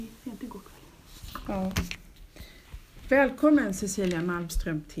Ja. Välkommen Cecilia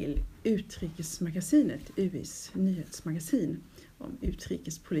Malmström till Utrikesmagasinet, UIs nyhetsmagasin om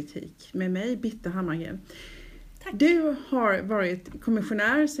utrikespolitik. Med mig, Bitta Hammargren. Tack. Du har varit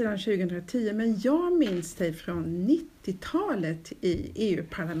kommissionär sedan 2010, men jag minns dig från 90-talet i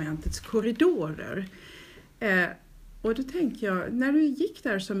EU-parlamentets korridorer. Och då tänker jag, när du gick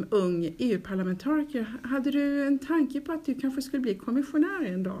där som ung EU-parlamentariker, hade du en tanke på att du kanske skulle bli kommissionär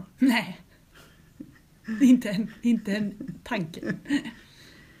en dag? Nej, inte en tanke.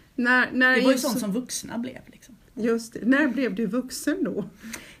 Det var ju sånt som vuxna blev. Liksom. Just det. När blev du vuxen då?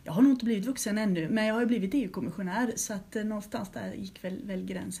 Jag har nog inte blivit vuxen ännu, men jag har blivit EU-kommissionär, så att någonstans där gick väl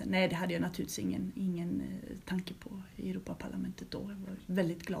gränsen. Nej, det hade jag naturligtvis ingen tanke på i Europaparlamentet då. Jag var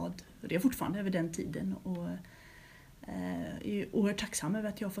väldigt glad, och det är fortfarande över den tiden, och är oerhört tacksam över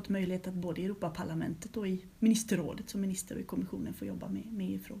att jag har fått möjlighet att både i Europaparlamentet och i ministerrådet som minister och i kommissionen få jobba med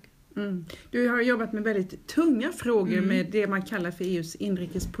EU-frågor. Mm. Du har jobbat med väldigt tunga frågor med det man kallar för EUs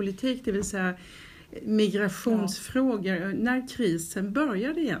inrikespolitik, det vill säga migrationsfrågor, när krisen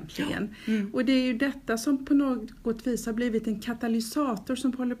började egentligen. Ja. Och det är ju detta som på något vis har blivit en katalysator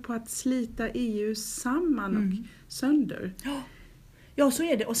som håller på att slita EU samman och sönder. Ja, så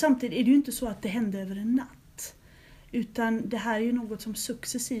är det. Och samtidigt är det ju inte så att det hände över en natt. Utan det här är ju något som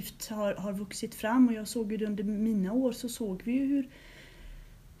successivt har vuxit fram, och jag såg ju under mina år, så såg vi ju hur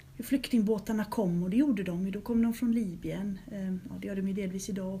flyktingbåtarna kom, och det gjorde de. Då kom de från Libyen. Ja, det gör de ju delvis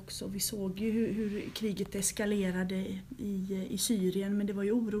idag också. Vi såg ju hur kriget eskalerade i Syrien, men det var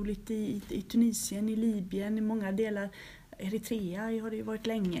ju oroligt i Tunisien, i Libyen, i många delar. Eritrea har det ju varit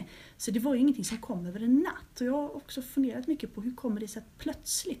länge. Så det var ju ingenting som kom över en natt. Och jag har också funderat mycket på hur kommer det sig att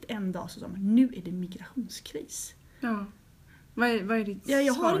plötsligt en dag så sa man, nu är det migrationskris. Ja. Vad är ditt svar?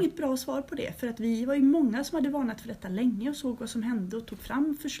 Jag har inget bra svar på det, för att vi var ju många som hade varnat för detta länge och såg vad som hände och tog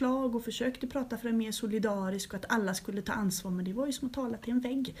fram förslag och försökte prata för en mer solidarisk och att alla skulle ta ansvar, men det var ju som att tala till en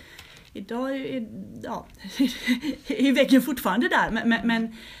vägg. Idag är väggen fortfarande där,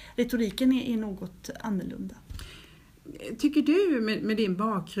 men retoriken är något annorlunda. Tycker du med din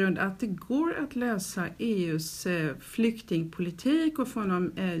bakgrund att det går att lösa EUs flyktingpolitik och få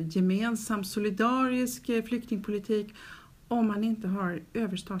en gemensam solidarisk flyktingpolitik om man inte har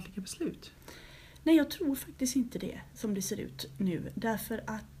överstatliga beslut? Nej, jag tror faktiskt inte det som det ser ut nu. Därför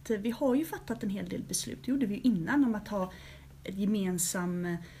att vi har ju fattat en hel del beslut. Det gjorde vi ju innan, om att ha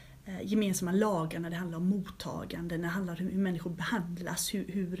gemensamma lagar när det handlar om mottagande, när det handlar om hur människor behandlas,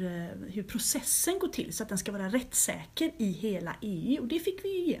 hur processen går till så att den ska vara rättssäker i hela EU. Och det fick vi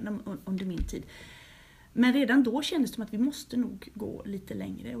igenom under min tid. Men redan då kändes det som att vi måste nog gå lite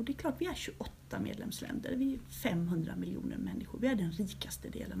längre. Och det är klart, vi är 28 medlemsländer, vi är 500 miljoner människor, vi är den rikaste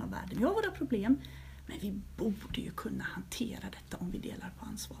delen av världen. Vi har våra problem, men vi borde ju kunna hantera detta om vi delar på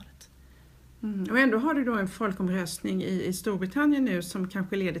ansvaret. Och ändå har du då en folkomröstning i Storbritannien nu som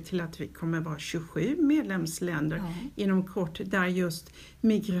kanske leder till att vi kommer vara 27 medlemsländer inom kort, där just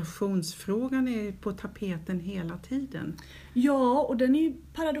migrationsfrågan är på tapeten hela tiden. Ja, och den är ju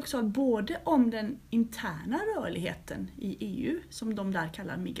paradoxal både om den interna rörligheten i EU, som de där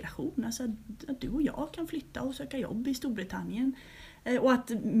kallar migration, alltså att du och jag kan flytta och söka jobb i Storbritannien, och att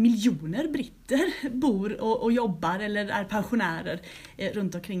miljoner britter bor och jobbar eller är pensionärer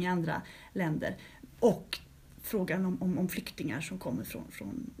runt omkring i andra länder. Och frågan om flyktingar som kommer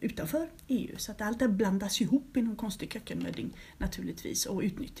från utanför EU. Så att allt det blandas ihop i någon konstig kökkenmödding naturligtvis och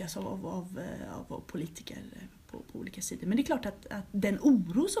utnyttjas av politiker på olika sidor. Men det är klart att den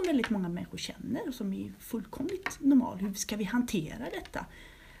oro som väldigt många människor känner och som är fullkomligt normal, hur ska vi hantera detta?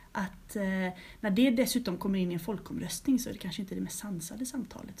 Att när det dessutom kommer in i en folkomröstning så är det kanske inte det mest sansade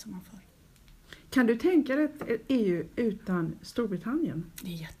samtalet som man för. Kan du tänka dig ett EU utan Storbritannien? Det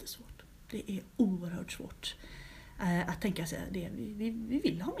är jättesvårt. Det är oerhört svårt att tänka sig det. Vi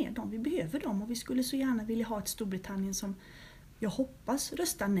vill ha med dem, vi behöver dem, och vi skulle så gärna vilja ha ett Storbritannien som jag hoppas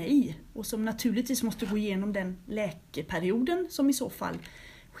röstar nej, och som naturligtvis måste gå igenom den läkeperioden som i så fall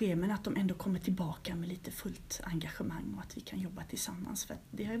sker, men att de ändå kommer tillbaka med lite fullt engagemang och att vi kan jobba tillsammans. För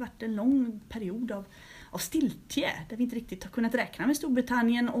det har ju varit en lång period av stiltje där vi inte riktigt har kunnat räkna med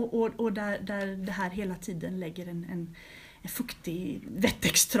Storbritannien och där det här hela tiden lägger en fuktig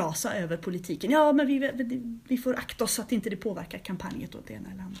vettextrasa över politiken. Ja, men vi får akta oss så att inte det påverkar kampanjet åt det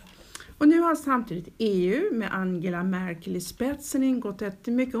ena eller andra. Och nu har samtidigt EU med Angela Merkel i spetsen ingått ett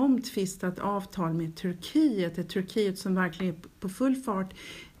mycket omtvistat avtal med Turkiet. Ett Turkiet som verkligen är på full fart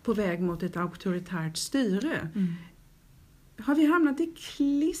på väg mot ett auktoritärt styre. Har vi hamnat i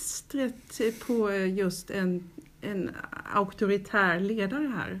klistret på just en auktoritär ledare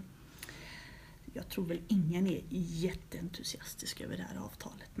här? Jag tror väl ingen är jätteentusiastisk över det här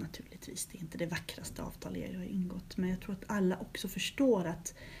avtalet naturligtvis. Det är inte det vackraste avtal jag har ingått. Men jag tror att alla också förstår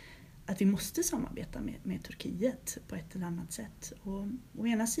att vi måste samarbeta med Turkiet på ett eller annat sätt. Och å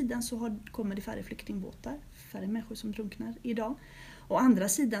ena sidan så kommer det färre flyktingbåtar, färre människor som drunknar idag. Å andra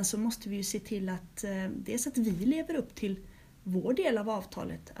sidan så måste vi ju se till att dels att vi lever upp till vår del av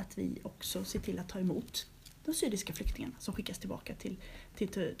avtalet, att vi också ser till att ta emot de syriska flyktingarna som skickas tillbaka till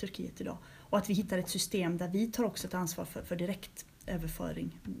Turkiet idag. Och att vi hittar ett system där vi tar också ett ansvar för direkt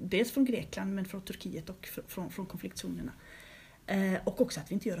överföring. Dels från Grekland men från Turkiet och från konfliktzonerna. Och också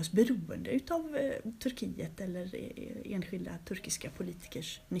att vi inte gör oss beroende utav Turkiet eller enskilda turkiska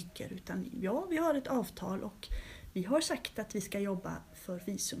politikers nycker. Utan ja, vi har ett avtal och vi har sagt att vi ska jobba för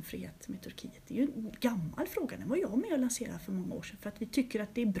visumfrihet med Turkiet. Det är ju en gammal fråga, den var jag med och lanserade för många år sedan. För att vi tycker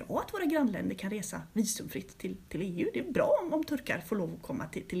att det är bra att våra grannländer kan resa visumfritt till EU. Det är bra om turkar får lov att komma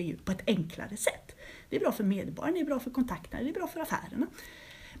till EU på ett enklare sätt. Det är bra för medborgarna, det är bra för kontakterna, det är bra för affärerna.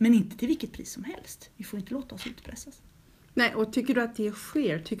 Men inte till vilket pris som helst. Vi får inte låta oss utpressas. Nej, och tycker du att det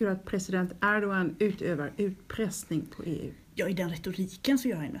sker? Tycker du att president Erdogan utövar utpressning på EU? Ja, i den retoriken så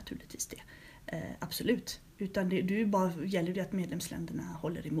gör han naturligtvis det. Absolut. Utan det gäller det att medlemsländerna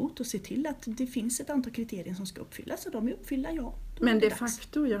håller emot och ser till att det finns ett antal kriterier som ska uppfyllas. Och de är uppfyllda, ja. Men de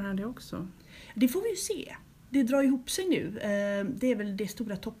facto gör han det också? Det får vi ju se. Det drar ihop sig nu. Det är väl det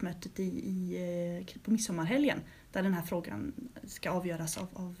stora toppmötet på midsommarhelgen där den här frågan ska avgöras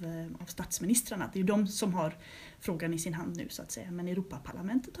av statsministrarna. Det är ju de som har frågan i sin hand nu så att säga. Men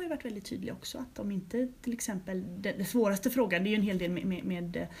Europaparlamentet har ju varit väldigt tydliga också att de inte till exempel, den svåraste frågan det är ju en hel del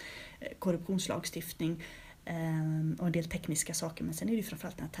med korruptionslagstiftning och en del tekniska saker. Men sen är det ju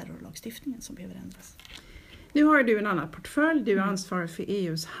framförallt den här terrorlagstiftningen som behöver ändras. Nu har du en annan portfölj, du är ansvarig för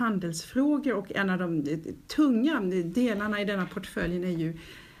EUs handelsfrågor och en av de tunga delarna i denna portföljen är ju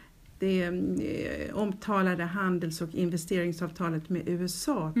det omtalade handels- och investeringsavtalet med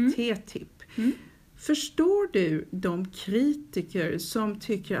USA, TTIP. Förstår du de kritiker som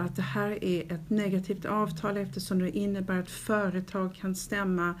tycker att det här är ett negativt avtal eftersom det innebär att företag kan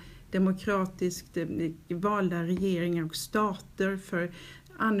stämma demokratiskt valda regeringar och stater för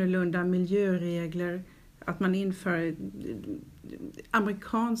annorlunda miljöregler? Att man inför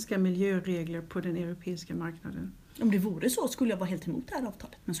amerikanska miljöregler på den europeiska marknaden. Om det vore så skulle jag vara helt emot det här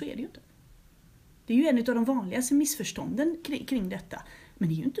avtalet, men så är det ju inte. Det är ju en av de vanligaste missförstånden kring detta, men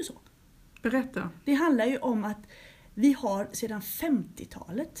det är ju inte så. Berätta. Det handlar ju om att vi har sedan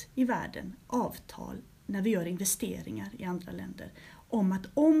 50-talet i världen avtal när vi gör investeringar i andra länder om att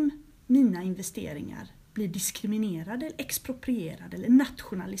om mina investeringar blir diskriminerade, exproprierade eller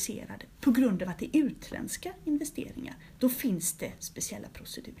nationaliserade på grund av att det är utländska investeringar, då finns det speciella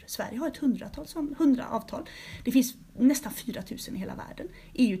procedurer. Sverige har ett 100 avtal. Det finns nästan 4000 i hela världen.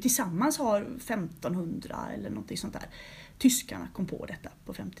 EU tillsammans har 1500 eller något sånt där. Tyskarna kom på detta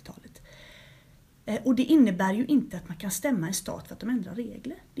på 50-talet. Och det innebär ju inte att man kan stämma en stat för att de ändrar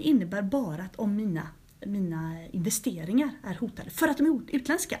regler. Det innebär bara att om mina investeringar är hotade för att de är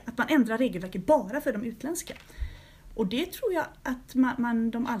utländska. Att man ändrar regelverket bara för de utländska. Och det tror jag att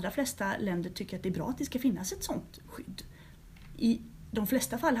de allra flesta länder tycker att det är bra att det ska finnas ett sånt skydd. I de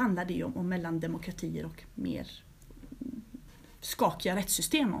flesta fall handlar det ju om mellan demokratier och mer skakiga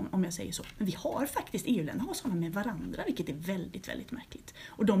rättssystem om jag säger så. Men vi har faktiskt, EU-länder har sådana med varandra vilket är väldigt, väldigt märkligt.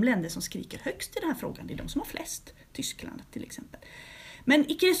 Och de länder som skriker högst i den här frågan det är de som har flest. Tyskland till exempel.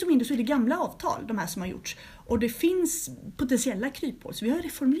 Men icke desto mindre så är det gamla avtal, de här som har gjorts. Och det finns potentiella kryphål. Så vi har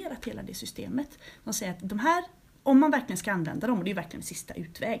reformerat hela det systemet. De säger att de här, om man verkligen ska använda dem, och det är verkligen en sista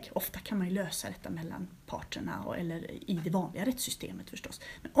utväg. Ofta kan man ju lösa detta mellan parterna eller i det vanliga rättssystemet förstås.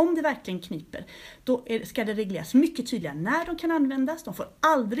 Men om det verkligen kniper, då ska det regleras mycket tydligare när de kan användas. De får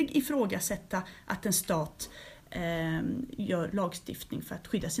aldrig ifrågasätta att en stat gör lagstiftning för att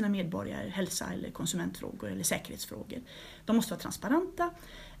skydda sina medborgare, hälsa eller konsumentfrågor eller säkerhetsfrågor. De måste vara transparenta.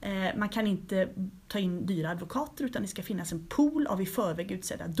 Man kan inte ta in dyra advokater utan det ska finnas en pool av i förväg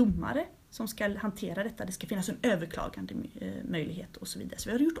utsedda domare som ska hantera detta. Det ska finnas en överklagande möjlighet och så vidare. Så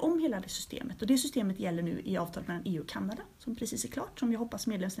vi har gjort om hela det systemet och det systemet gäller nu i avtalet mellan EU och Kanada som precis är klart, som jag hoppas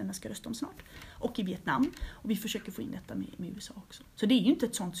medlemsländerna ska rösta om snart. Och i Vietnam. Och vi försöker få in detta med USA också. Så det är ju inte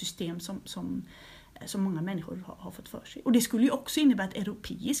ett sådant system som många människor har fått för sig. Och det skulle ju också innebära att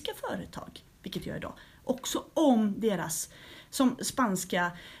europeiska företag, vilket jag idag, också om deras, som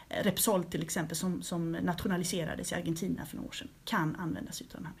spanska Repsol till exempel, som nationaliserades i Argentina för några år sedan, kan använda sig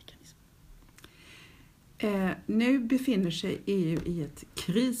av den här mekanismen. Nu befinner sig EU i ett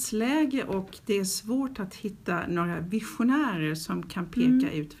krisläge och det är svårt att hitta några visionärer som kan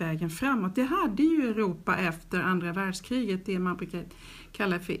peka ut vägen framåt. Det hade ju Europa efter andra världskriget, det man brukar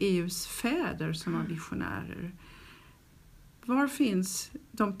kalla för EUs fäder som var visionärer. var finns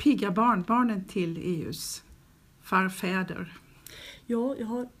de pigga barnbarnen till EUs farfäder? Ja, jag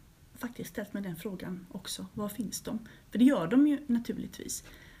har faktiskt ställt mig den frågan också. Var finns de? För det gör de ju naturligtvis.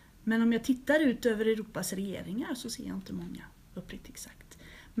 Men om jag tittar ut över Europas regeringar så ser jag inte många, uppriktigt sagt.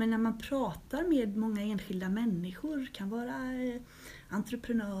 Men när man pratar med många enskilda människor, det kan vara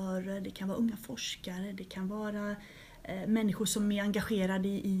entreprenörer, det kan vara unga forskare, det kan vara människor som är engagerade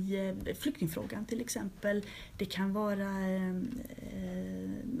i flyktingfrågan till exempel. Det kan vara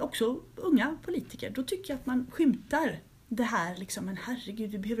också unga politiker. Då tycker jag att man skymtar det här, liksom, men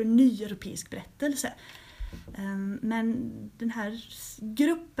herregud, vi behöver en ny europeisk berättelse. Men den här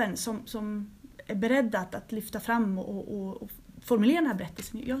gruppen som är beredda att lyfta fram och formulera den här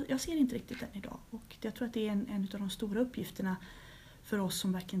berättelsen, jag ser inte riktigt den idag. Och jag tror att det är en av de stora uppgifterna för oss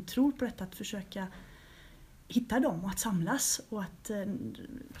som verkligen tror på detta, att försöka hitta dem och att samlas och att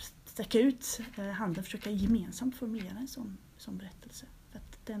sträcka ut handen och försöka gemensamt formulera en sån berättelse. För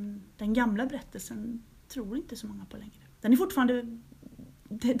att den gamla berättelsen tror inte så många på längre. Den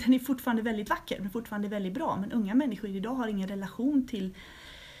är fortfarande väldigt vacker, den är fortfarande väldigt bra, men unga människor idag har ingen relation till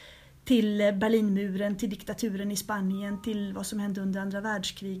Berlinmuren, till diktaturen i Spanien, till vad som hände under andra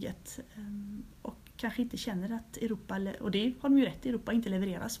världskriget, och kanske inte känner att Europa, och det har de ju rätt, Europa inte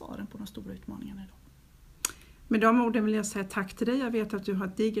levererar svaren på de stora utmaningarna idag. Med de orden vill jag säga tack till dig. Jag vet att du har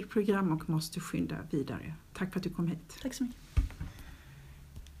ett digert program och måste skynda vidare. Tack för att du kom hit. Tack så mycket.